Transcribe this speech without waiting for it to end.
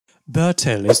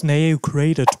Birdtale is an AU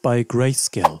created by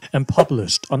Grayscale and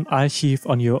published on Archive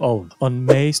on Your Own on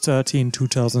May 13,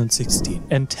 2016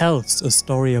 and tells a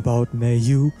story about an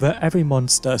AU where every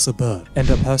monster is a bird and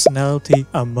their personality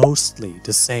are mostly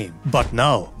the same. But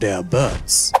now they are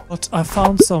birds. But I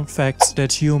found some facts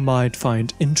that you might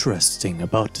find interesting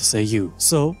about this AU,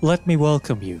 so let me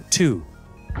welcome you to...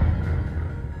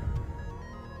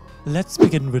 Let's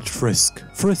begin with Frisk.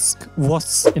 Frisk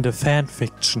was, in the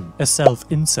fanfiction, a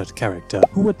self-insert character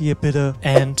who would be a bitter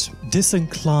and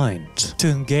disinclined to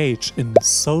engage in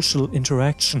social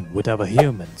interaction with other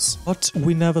humans. But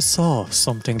we never saw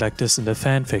something like this in the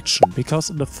fanfiction,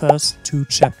 because in the first 2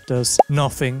 chapters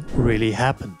nothing really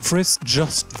happened. Frisk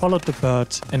just followed the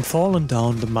bird and fallen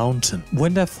down the mountain.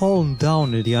 When they're fallen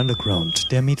down in the underground,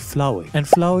 they meet Flowey, and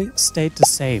Flowey stayed the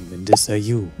same in this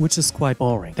AU, which is quite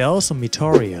boring. They also meet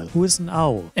Toriel, who is an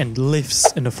owl and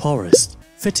lives in the forest.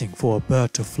 Fitting for a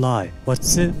bird to fly, but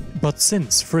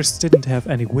since Frisk didn't have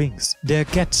any wings, they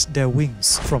get their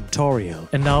wings from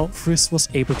Toriel, and now Frisk was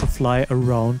able to fly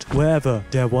around wherever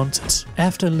they wanted.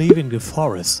 After leaving the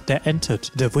forest, they entered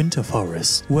the winter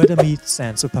forest, where they meet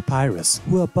sænz and pə-PY-rəs,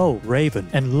 who are both raven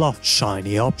and love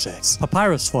shiny objects.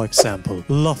 pə-PY-rəs, for example,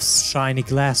 loves shiny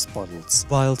glass bottles,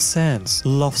 while sænz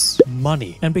loves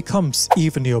money and becomes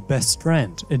even your best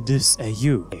friend in this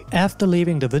AU. After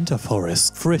leaving the winter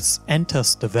forest, Frisk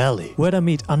enters the valley, where they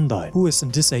meet Undertale, who is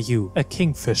in this AU a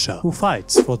kingfisher who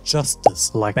fights for justice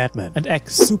like Batman and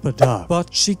acts super dark,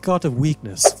 but she got a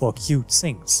weakness for cute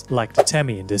things like the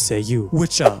Tammy in this AU,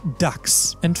 which are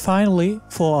ducks. And finally,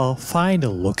 for our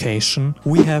final location,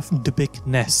 we have the Big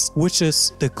Nest, which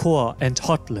is the core and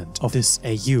hotland of this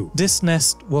AU. This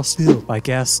nest was built by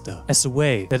Gaster as a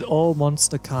way that all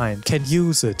monster kind can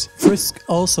use it. Frisk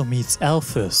also meets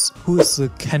Alphys, who is a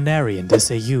canary in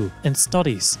this AU and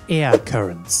studies air currents.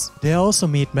 They also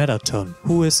meet Metaton,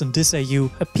 who is in this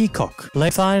AU a peacock.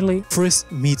 Finally,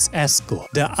 Frisk meets Asgore,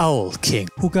 the Owl King,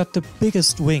 who got the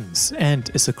biggest wings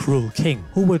and is a cruel king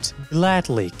who would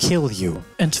gladly kill you.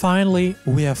 And finally,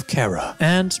 we have Kara.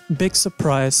 And big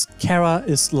surprise, Kara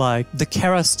is like the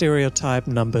Kara stereotype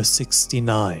number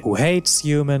 69, who hates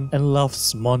human and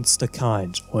loves monster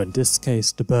kind, or in this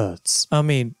case the birds. I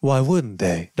mean, why wouldn't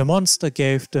they? The monster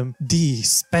gave them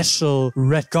these special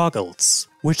red goggles,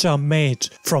 which are made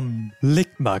from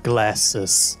ligma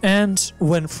glasses. And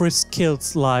when Frisk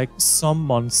kills like some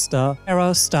monster,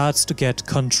 Kara starts to get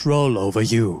control over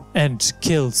you and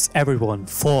kills everyone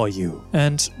for you.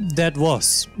 And that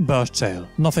was Birdtale.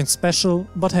 Nothing special,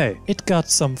 but hey, it got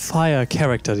some fire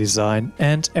character design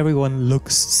and everyone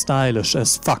looks stylish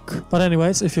as fuck. But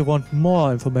anyways, if you want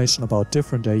more information about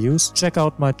different AUs, check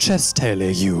out my Chesttale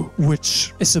AU,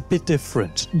 which is a bit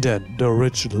different than the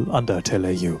original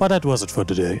Undertale AU. But that was it for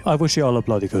today. I wish you all a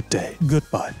bloody good day.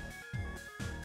 Goodbye.